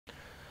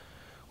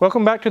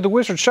Welcome back to the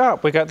Wizard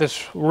Shop. We got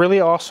this really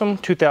awesome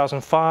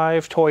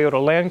 2005 Toyota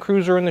Land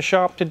Cruiser in the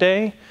shop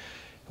today.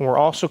 And we're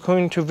also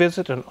going to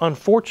visit an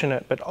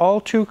unfortunate but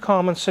all too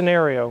common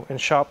scenario in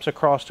shops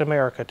across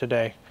America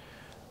today,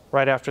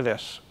 right after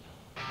this.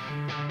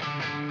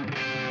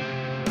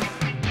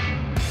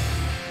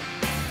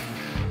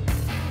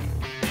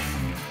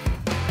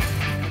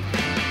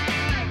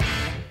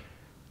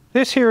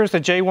 This here is the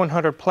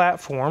J100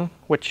 platform,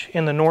 which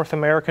in the North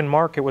American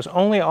market was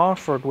only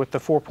offered with the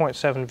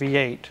 4.7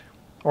 V8,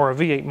 or a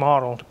V8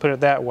 model, to put it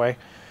that way.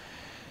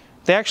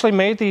 They actually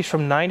made these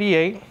from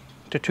 '98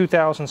 to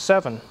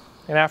 2007,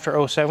 and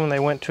after '07 they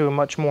went to a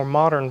much more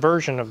modern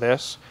version of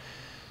this.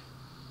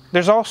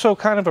 There's also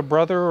kind of a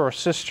brother or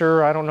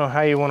sister, I don't know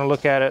how you want to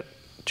look at it,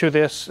 to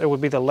this. It would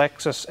be the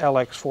Lexus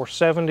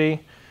LX470.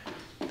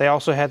 They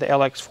also had the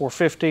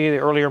LX450, the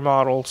earlier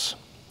models.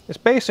 It's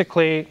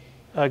basically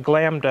a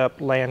glammed up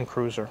Land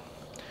Cruiser.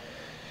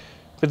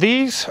 But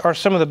these are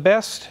some of the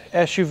best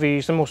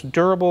SUVs, the most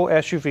durable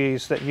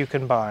SUVs that you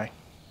can buy.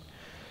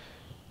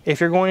 If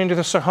you're going into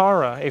the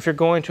Sahara, if you're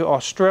going to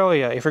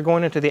Australia, if you're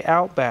going into the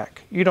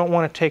Outback, you don't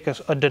want to take a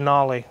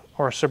Denali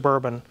or a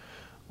Suburban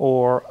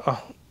or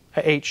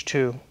a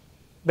H2.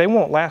 They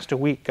won't last a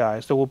week,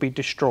 guys. They will be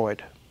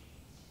destroyed.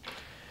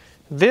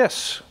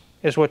 This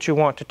is what you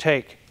want to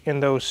take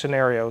in those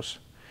scenarios.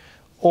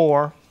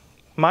 Or,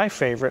 my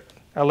favorite,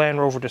 a Land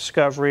Rover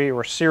Discovery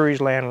or a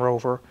Series Land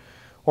Rover,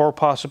 or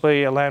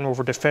possibly a Land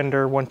Rover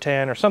Defender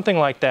 110 or something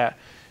like that.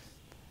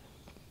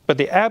 But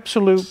the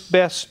absolute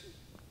best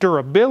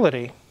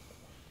durability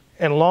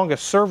and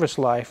longest service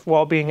life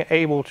while being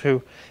able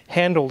to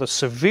handle the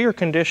severe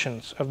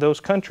conditions of those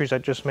countries I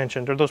just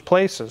mentioned, or those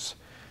places,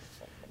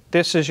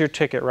 this is your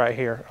ticket right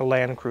here, a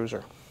Land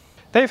Cruiser.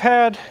 They've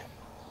had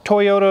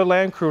Toyota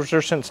Land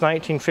Cruisers since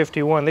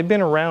 1951. They've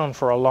been around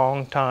for a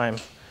long time.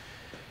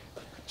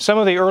 Some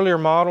of the earlier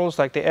models,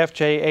 like the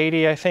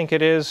FJ80, I think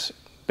it is,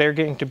 they're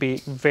getting to be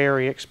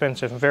very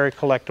expensive and very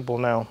collectible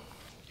now.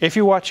 If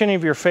you watch any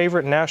of your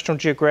favorite National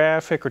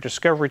Geographic or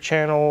Discovery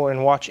Channel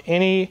and watch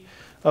any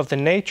of the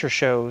nature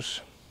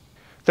shows,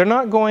 they're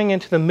not going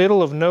into the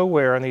middle of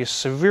nowhere in these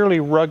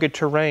severely rugged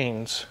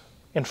terrains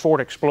in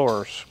Ford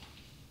Explorers.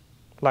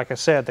 Like I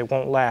said, they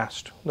won't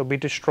last. They'll be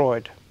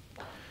destroyed.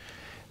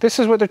 This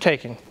is what they're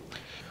taking.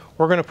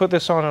 We're going to put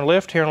this on a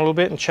lift here in a little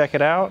bit and check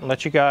it out and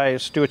let you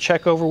guys do a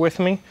check over with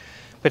me.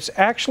 But it's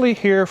actually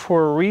here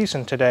for a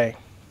reason today.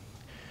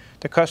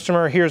 The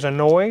customer hears a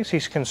noise.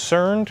 He's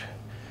concerned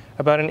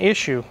about an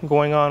issue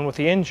going on with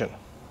the engine.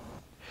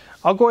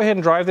 I'll go ahead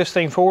and drive this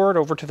thing forward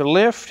over to the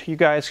lift. You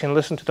guys can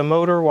listen to the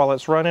motor while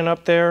it's running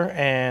up there,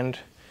 and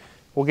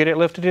we'll get it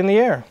lifted in the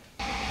air.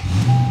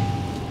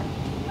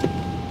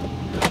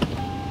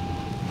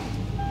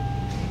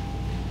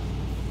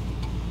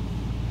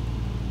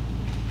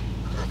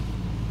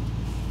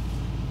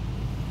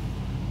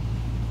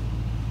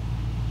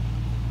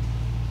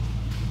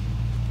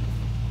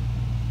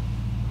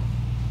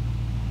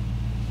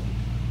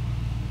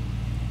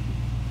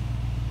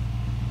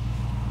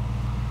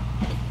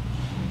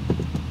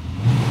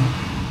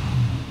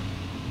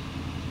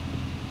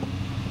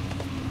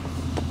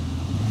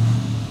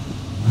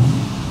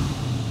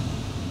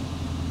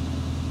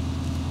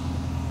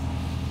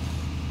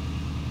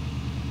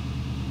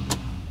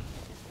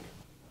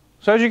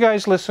 So as you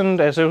guys listened,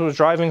 as it was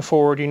driving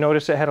forward, you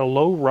noticed it had a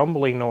low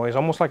rumbling noise,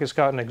 almost like it's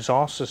got an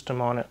exhaust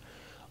system on it.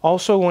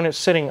 Also, when it's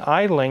sitting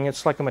idling,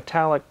 it's like a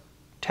metallic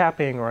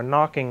tapping or a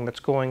knocking that's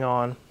going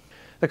on.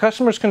 The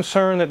customer's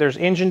concerned that there's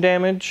engine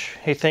damage.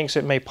 He thinks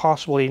it may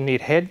possibly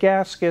need head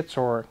gaskets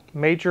or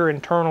major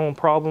internal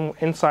problem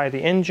inside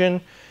the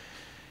engine.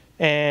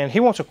 And he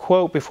wants a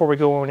quote before we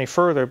go any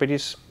further, but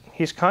he's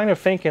kind of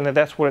thinking that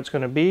that's what it's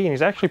going to be, and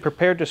he's actually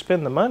prepared to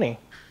spend the money.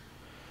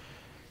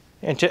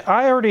 And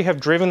I already have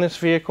driven this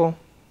vehicle,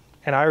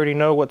 and I already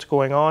know what's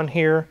going on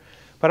here,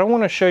 but I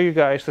want to show you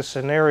guys the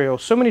scenario.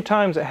 So many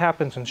times it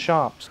happens in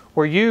shops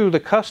where you, the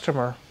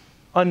customer,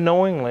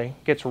 unknowingly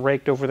gets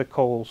raked over the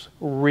coals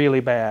really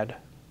bad.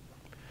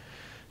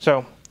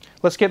 So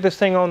let's get this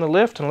thing on the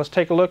lift and let's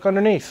take a look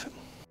underneath.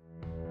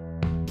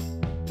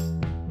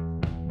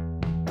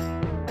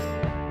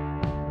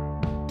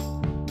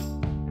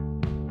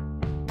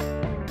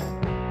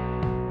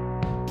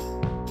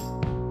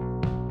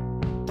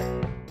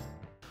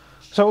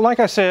 So like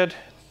I said,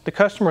 the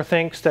customer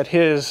thinks that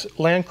his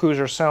Land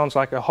Cruiser sounds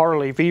like a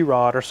Harley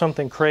V-Rod or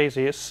something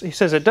crazy. He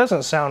says it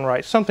doesn't sound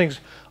right.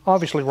 Something's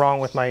obviously wrong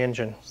with my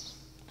engine.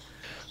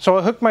 So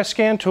I hooked my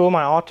scan tool,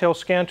 my Autel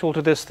scan tool,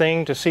 to this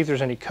thing to see if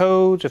there's any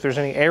codes, if there's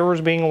any errors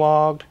being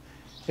logged.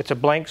 It's a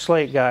blank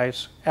slate,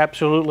 guys.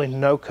 Absolutely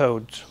no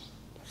codes.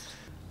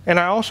 And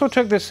I also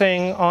took this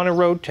thing on a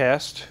road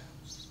test,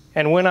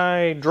 and when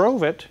I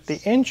drove it, the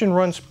engine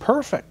runs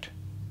perfect.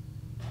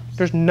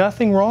 There's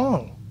nothing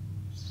wrong.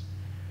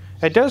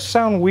 It does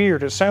sound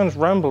weird, it sounds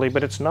rumbly,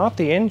 but it's not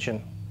the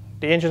engine.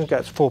 The engine's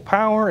got full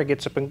power, it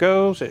gets up and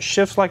goes, it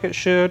shifts like it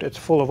should, it's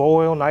full of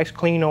oil, nice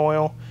clean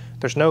oil,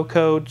 there's no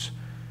codes.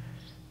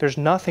 There's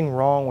nothing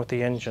wrong with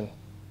the engine.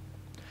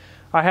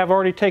 I have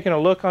already taken a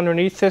look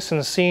underneath this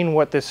and seen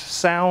what this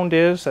sound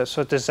is. That's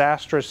a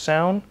disastrous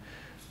sound.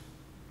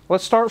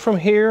 Let's start from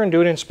here and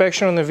do an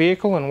inspection on the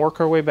vehicle and work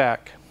our way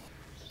back.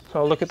 So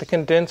I'll look at the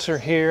condenser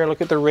here,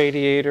 look at the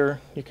radiator.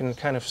 You can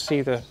kind of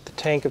see the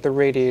tank of the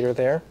radiator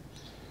there.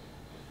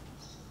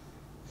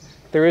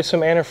 There is some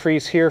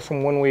antifreeze here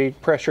from when we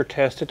pressure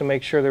tested to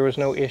make sure there was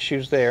no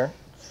issues there.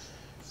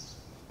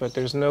 But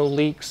there's no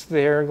leaks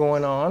there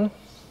going on.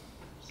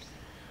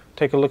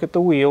 Take a look at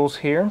the wheels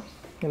here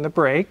and the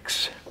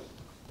brakes.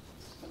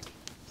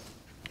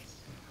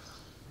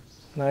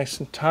 Nice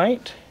and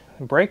tight.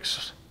 The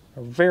brakes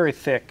are very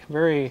thick,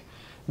 very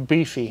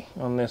beefy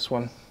on this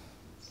one.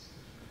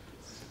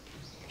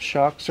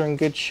 Shocks are in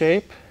good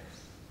shape.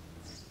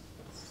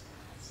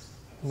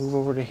 Move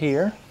over to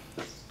here.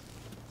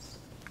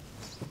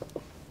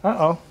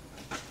 Uh-oh.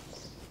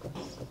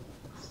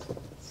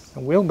 A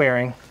wheel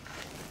bearing.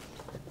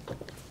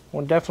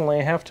 We'll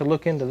definitely have to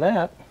look into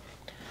that.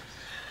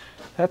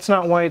 That's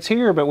not why it's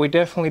here, but we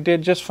definitely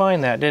did just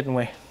find that, didn't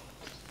we?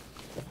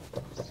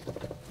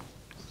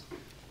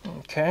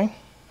 Okay.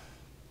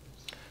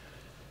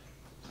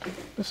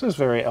 This is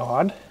very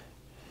odd.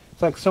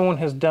 It's like someone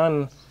has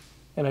done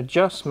an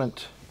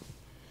adjustment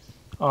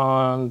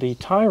on the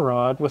tie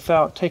rod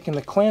without taking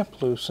the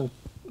clamp loose and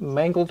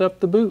mangled up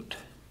the boot.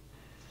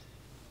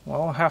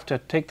 Well, I'll have to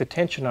take the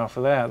tension off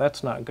of that.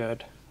 That's not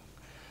good.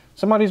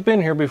 Somebody's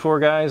been here before,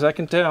 guys, I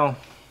can tell.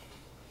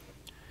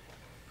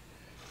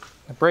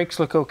 The brakes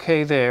look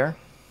okay there.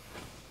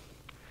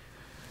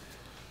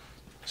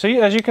 So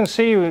as you can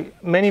see,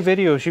 many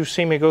videos you've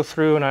seen me go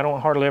through and I don't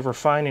hardly ever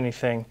find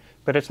anything.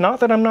 But it's not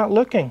that I'm not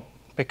looking,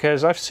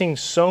 because I've seen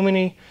so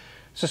many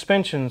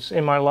suspensions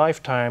in my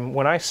lifetime.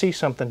 When I see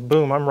something,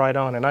 boom, I'm right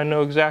on it. I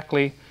know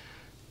exactly,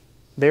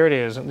 there it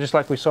is, just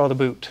like we saw the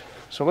boot.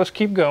 So let's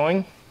keep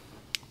going.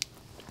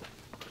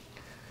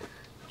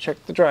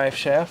 Check the drive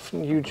shaft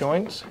and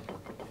U-joints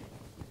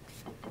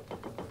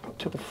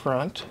to the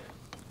front.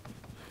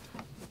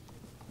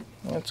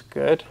 That's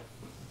good.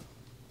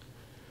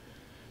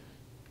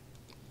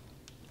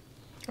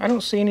 I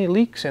don't see any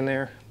leaks in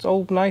there. It's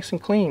all nice and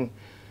clean.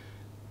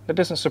 That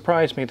doesn't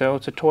surprise me though,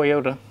 it's a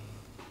Toyota.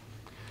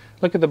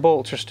 Look at the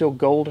bolts, they're still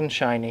gold and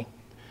shiny.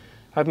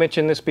 I've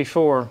mentioned this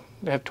before.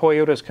 They have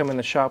Toyotas come in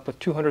the shop with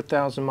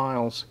 200,000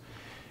 miles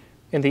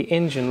and the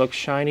engine looks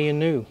shiny and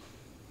new.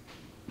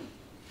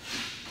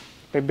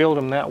 They build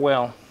them that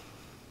well.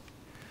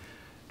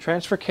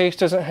 Transfer case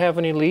doesn't have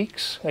any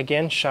leaks.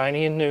 Again,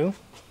 shiny and new.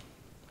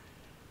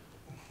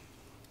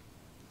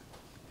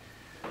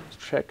 Let's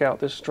check out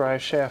this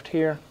drive shaft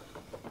here.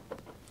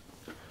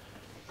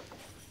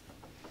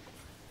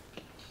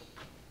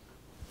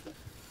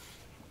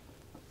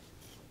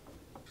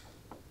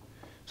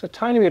 It's a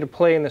tiny bit of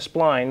play in the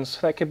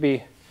splines. That could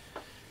be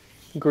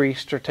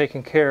greased or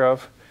taken care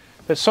of.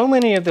 But so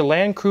many of the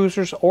Land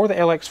Cruisers or the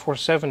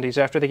LX470s,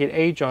 after they get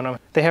age on them,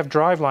 they have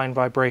driveline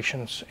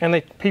vibrations.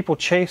 And people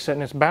chase it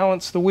and it's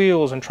balance the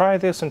wheels and try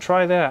this and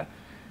try that.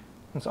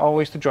 It's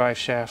always the drive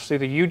shafts.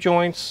 Either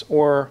U-joints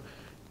or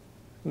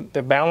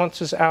the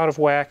balance is out of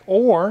whack,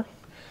 or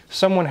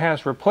someone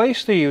has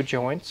replaced the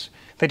U-joints.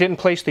 They didn't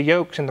place the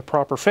yokes in the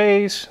proper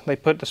phase. They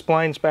put the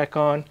splines back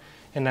on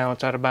and now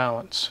it's out of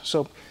balance.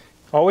 So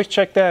always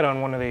check that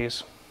on one of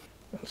these.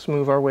 Let's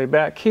move our way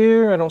back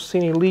here. I don't see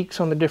any leaks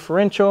on the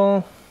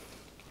differential.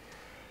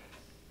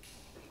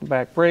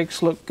 Back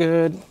brakes look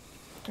good.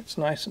 It's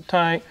nice and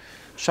tight.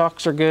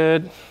 Shocks are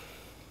good.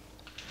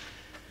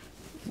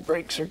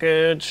 Brakes are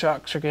good.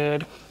 Shocks are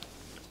good.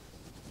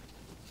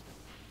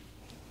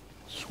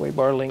 Sway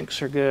bar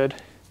links are good.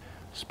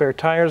 Spare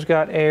tires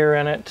got air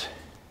in it.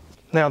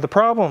 Now the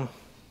problem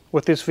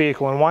with this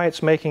vehicle and why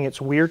it's making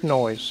its weird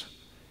noise,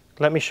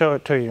 let me show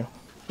it to you.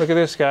 Look at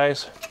this,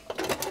 guys.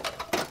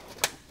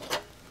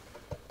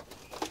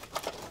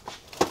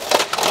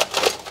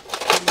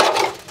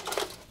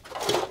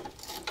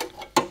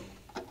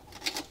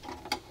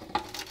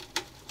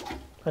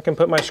 I can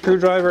put my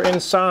screwdriver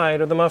inside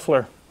of the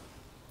muffler.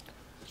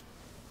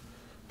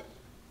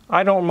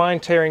 I don't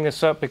mind tearing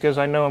this up because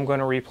I know I'm going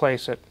to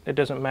replace it. It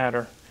doesn't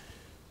matter.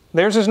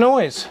 There's his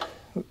noise.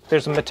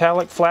 There's a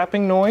metallic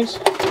flapping noise.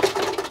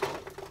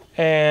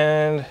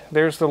 And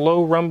there's the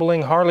low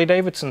rumbling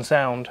Harley-Davidson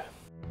sound.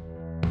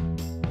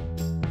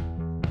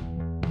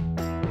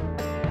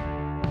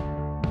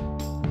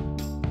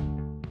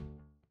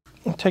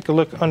 Take a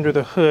look under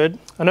the hood.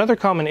 Another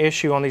common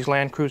issue on these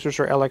Land Cruisers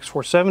or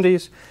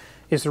LX470s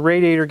is the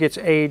radiator gets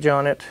age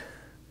on it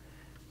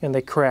and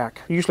they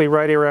crack. Usually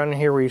right around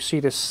here where you see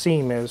this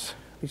seam is,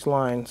 these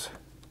lines.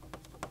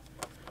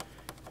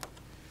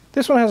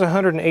 This one has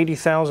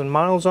 180,000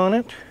 miles on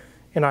it,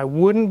 and I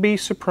wouldn't be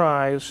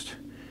surprised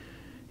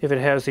if it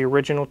has the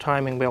original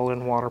timing belt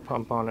and water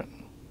pump on it.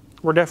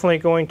 We're definitely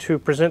going to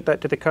present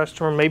that to the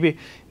customer. Maybe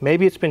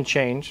it's been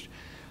changed,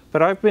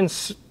 but I've been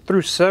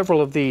through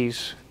several of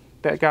these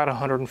that got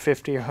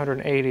 150 or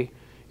 180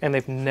 and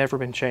they've never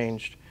been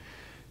changed.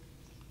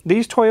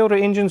 These Toyota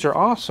engines are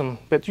awesome,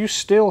 but you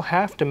still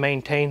have to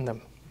maintain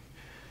them.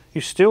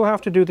 You still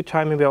have to do the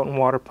timing belt and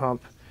water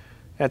pump.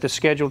 at the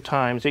scheduled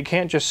times. You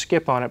can't just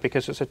skip on it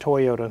because it's a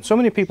Toyota. And so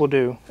many people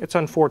do. It's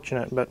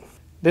unfortunate, but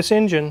this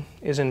engine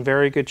is in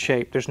very good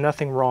shape. There's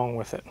nothing wrong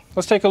with it.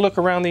 Let's take a look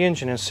around the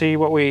engine and see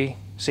what we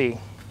see.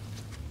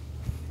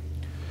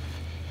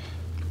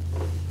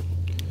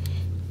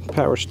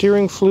 Power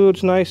steering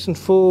fluid's nice and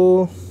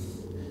full.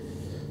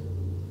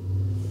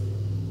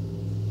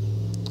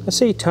 I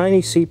see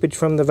tiny seepage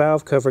from the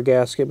valve cover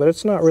gasket, but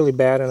it's not really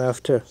bad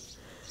enough to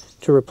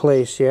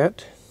replace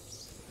yet.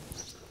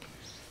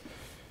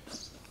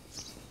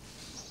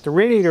 The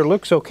radiator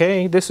looks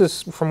okay. This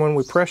is from when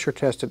we pressure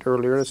tested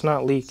earlier. It's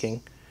not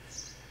leaking.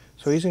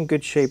 So he's in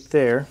good shape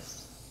there.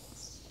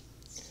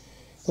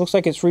 Looks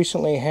like it's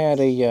recently had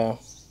a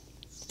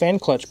fan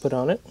clutch put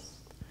on it.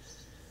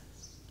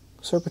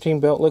 Serpentine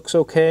belt looks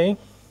okay.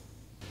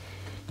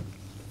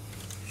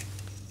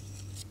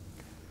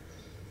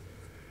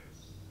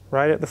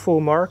 Right at the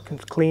full mark.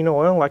 It's clean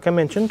oil, like I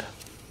mentioned.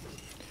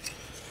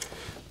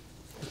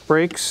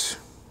 Brakes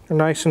are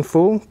nice and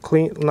full.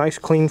 Clean, nice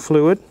clean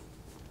fluid.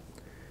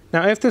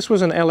 Now, if this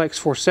was an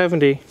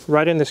LX470,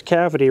 right in this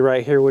cavity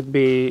right here would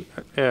be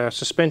a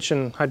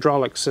suspension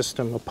hydraulic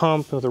system, a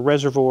pump with a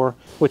reservoir,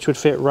 which would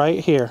fit right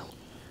here.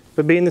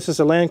 But being this is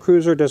a Land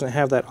Cruiser, it doesn't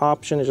have that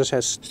option. It just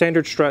has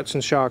standard struts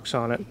and shocks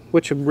on it,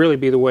 which would really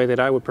be the way that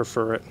I would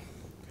prefer it.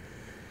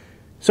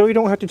 So you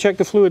don't have to check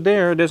the fluid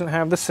there. It doesn't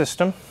have the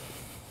system.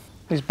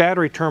 These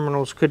battery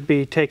terminals could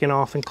be taken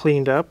off and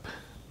cleaned up.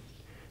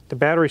 The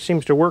battery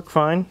seems to work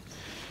fine.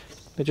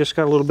 It just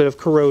got a little bit of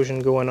corrosion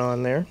going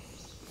on there.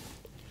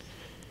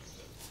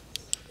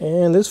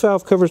 And this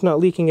valve cover is not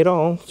leaking at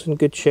all. It's in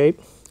good shape.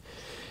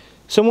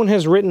 Someone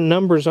has written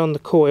numbers on the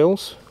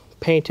coils,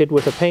 painted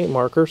with a paint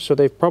marker, so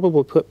they've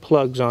probably put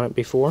plugs on it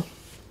before.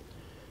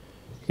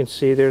 You can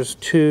see there's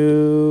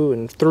 2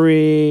 and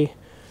 3,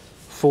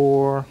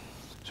 4.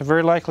 So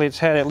very likely it's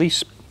had at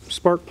least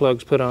spark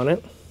plugs put on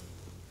it.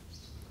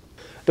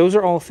 Those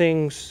are all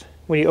things,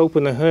 when you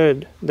open the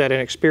hood, that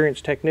an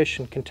experienced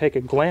technician can take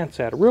a glance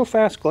at, a real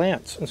fast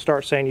glance, and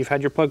start saying you've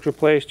had your plugs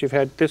replaced, you've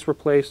had this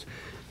replaced,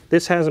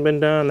 this hasn't been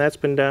done, that's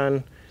been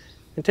done.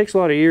 It takes a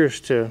lot of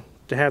years to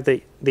have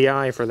the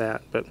eye for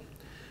that. But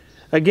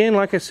again,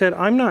 like I said,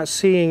 I'm not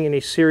seeing any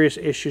serious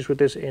issues with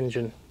this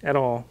engine at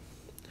all.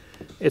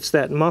 It's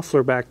that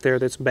muffler back there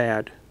that's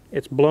bad.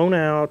 It's blown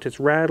out, it's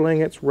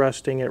rattling, it's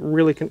rusting. It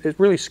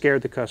really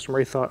scared the customer.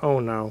 He thought, oh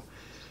no,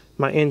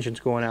 my engine's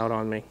going out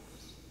on me.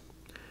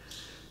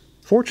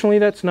 Fortunately,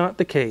 that's not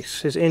the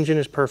case. His engine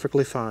is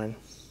perfectly fine.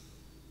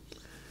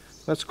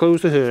 Let's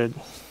close the hood.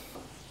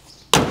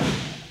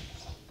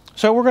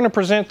 So we're going to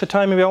present the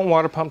timing belt and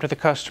water pump to the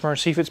customer,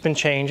 see if it's been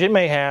changed. It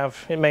may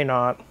have, it may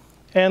not.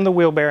 And the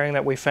wheel bearing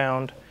that we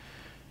found,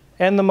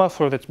 and the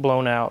muffler that's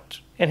blown out.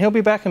 And he'll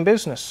be back in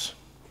business.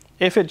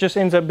 If it just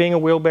ends up being a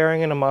wheel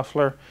bearing and a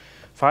muffler,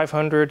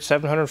 500,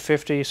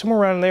 750, somewhere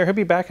around there, he'll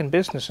be back in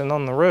business and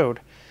on the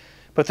road.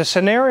 But the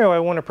scenario I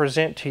want to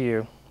present to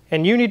you,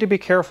 and you need to be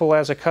careful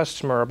as a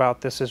customer about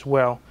this as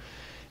well,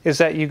 is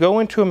that you go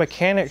into a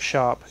mechanic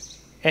shop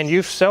and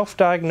you've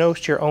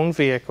self-diagnosed your own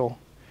vehicle,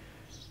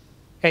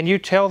 and you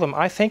tell them,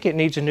 I think it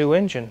needs a new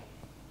engine.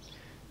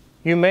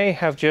 You may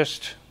have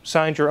just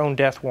signed your own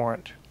death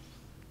warrant.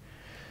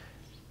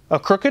 A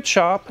crooked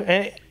shop,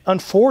 and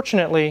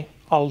unfortunately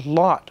a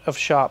lot of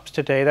shops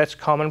today, that's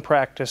common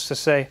practice to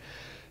say,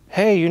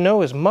 hey, you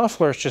know his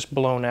muffler's just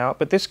blown out,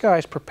 but this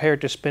guy's prepared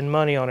to spend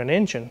money on an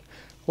engine.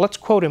 Let's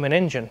quote him an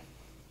engine.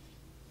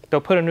 They'll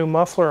put a new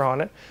muffler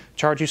on it,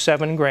 charge you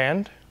 $7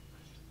 grand,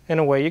 and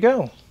away you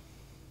go.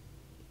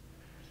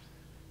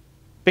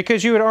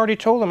 Because you had already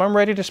told them, I'm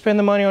ready to spend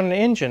the money on an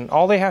engine.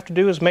 All they have to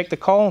do is make the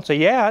call and say,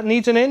 yeah, it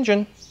needs an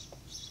engine.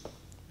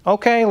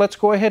 Okay, let's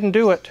go ahead and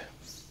do it.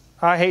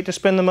 I hate to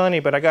spend the money,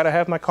 but I got to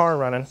have my car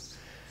running.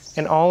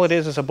 And all it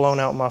is a blown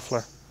out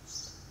muffler.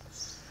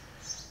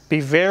 Be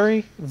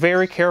very,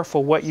 very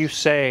careful what you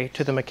say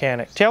to the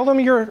mechanic. Tell them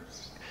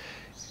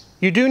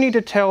you do need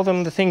to tell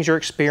them the things you're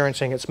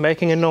experiencing. It's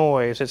making a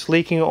noise, it's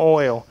leaking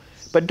oil.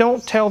 But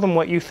don't tell them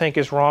what you think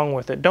is wrong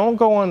with it. Don't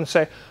go on and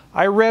say,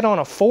 I read on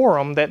a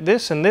forum that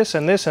this and this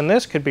and this and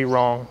this could be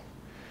wrong.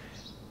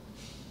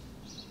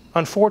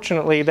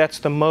 Unfortunately, that's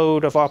the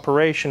mode of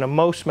operation of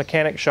most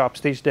mechanic shops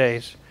these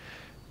days.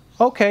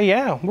 Okay,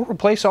 yeah, we'll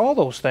replace all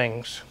those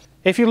things.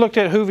 If you looked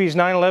at Hoovie's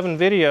 9/11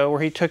 video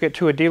where he took it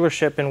to a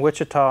dealership in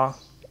Wichita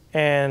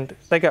and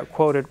they got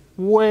quoted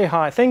way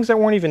high, things that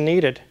weren't even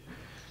needed.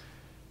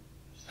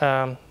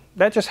 That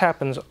just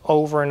happens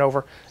over and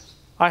over.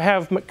 I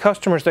have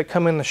customers that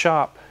come in the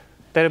shop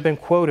that have been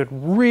quoted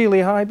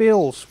really high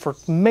bills for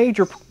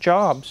major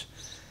jobs,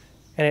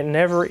 and it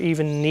never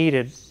even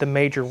needed the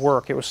major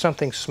work. It was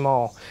something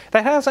small.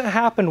 That hasn't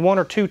happened 1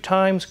 or 2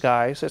 times,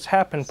 guys. It's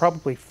happened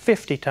probably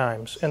 50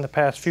 times in the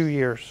past few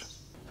years.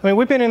 I mean,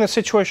 we've been in a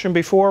situation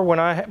before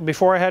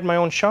before I had my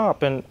own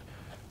shop,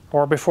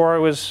 or before I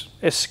was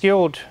as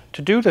skilled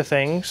to do the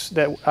things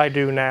that I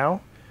do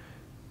now.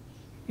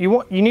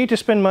 You need to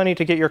spend money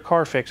to get your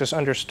car fixed, it's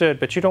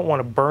understood, but you don't want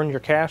to burn your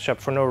cash up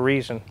for no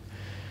reason.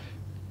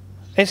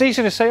 It's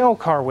easy to say, oh,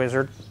 Car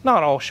Wizard,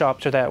 not all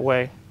shops are that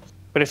way.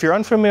 But if you're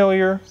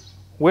unfamiliar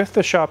with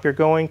the shop you're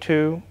going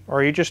to,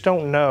 or you just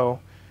don't know,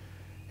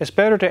 it's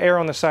better to err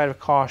on the side of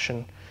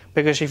caution,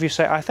 because if you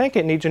say, I think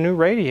it needs a new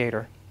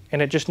radiator,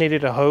 and it just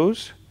needed a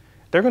hose,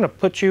 they're going to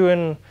put you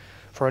in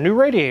for a new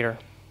radiator,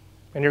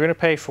 and you're going to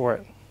pay for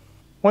it.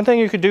 One thing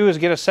you could do is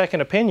get a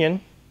second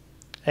opinion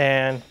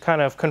and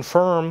kind of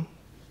confirm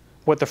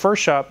what the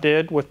first shop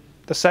did with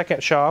the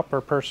second shop or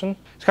person.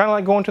 It's kind of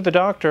like going to the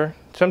doctor.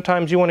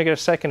 Sometimes you want to get a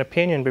second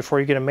opinion before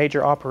you get a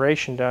major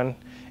operation done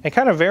and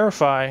kind of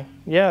verify,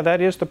 yeah,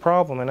 that is the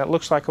problem, and it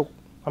looks like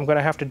I'm going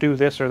to have to do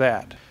this or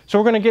that. So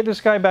we're going to get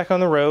this guy back on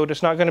the road.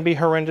 It's not going to be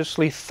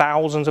horrendously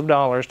thousands of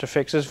dollars to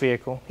fix his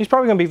vehicle. He's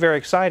probably going to be very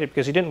excited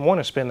because he didn't want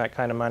to spend that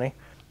kind of money.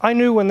 I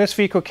knew when this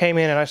vehicle came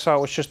in and I saw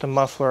it was just a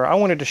muffler, I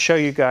wanted to show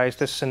you guys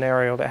this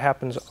scenario that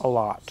happens a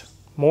lot.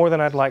 More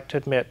than I'd like to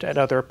admit at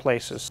other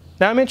places.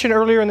 Now, I mentioned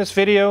earlier in this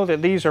video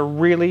that these are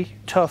really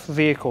tough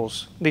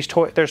vehicles. There's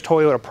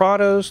Toyota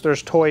Prados,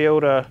 there's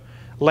Toyota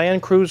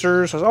Land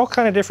Cruisers, there's all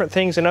kind of different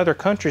things in other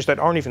countries that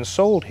aren't even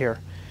sold here.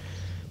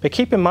 But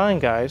keep in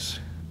mind, guys,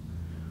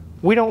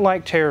 we don't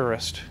like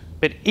terrorists,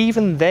 but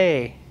even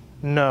they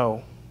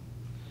know.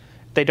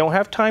 They don't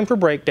have time for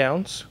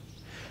breakdowns.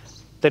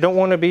 They don't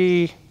want to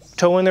be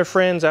towing their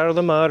friends out of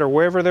the mud or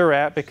wherever they're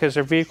at because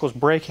their vehicle's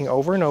breaking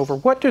over and over.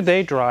 What do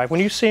they drive? When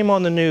you see them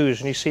on the news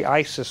and you see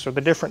ISIS or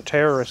the different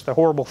terrorists, the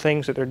horrible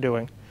things that they're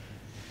doing,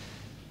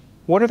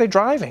 what are they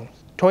driving?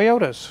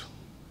 Toyotas.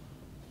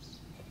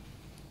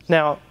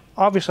 Now,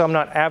 obviously I'm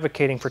not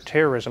advocating for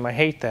terrorism. I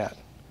hate that.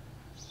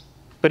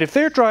 But if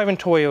they're driving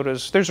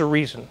Toyotas, there's a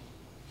reason.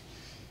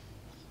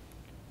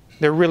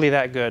 They're really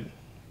that good.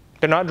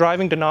 They're not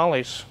driving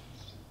Denali's.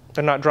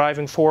 They're not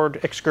driving Ford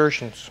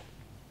Excursions.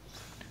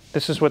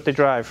 This is what they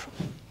drive.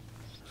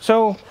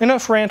 So,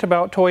 enough rant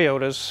about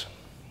Toyotas.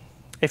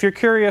 If you're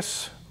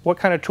curious what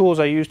kind of tools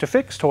I use to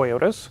fix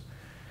Toyotas,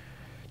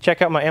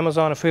 check out my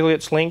Amazon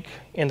affiliates link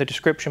in the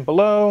description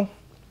below.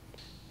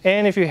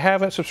 And if you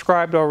haven't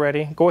subscribed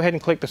already, go ahead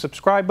and click the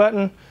subscribe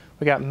button.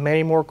 We got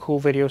many more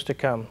cool videos to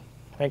come.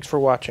 Thanks for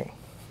watching.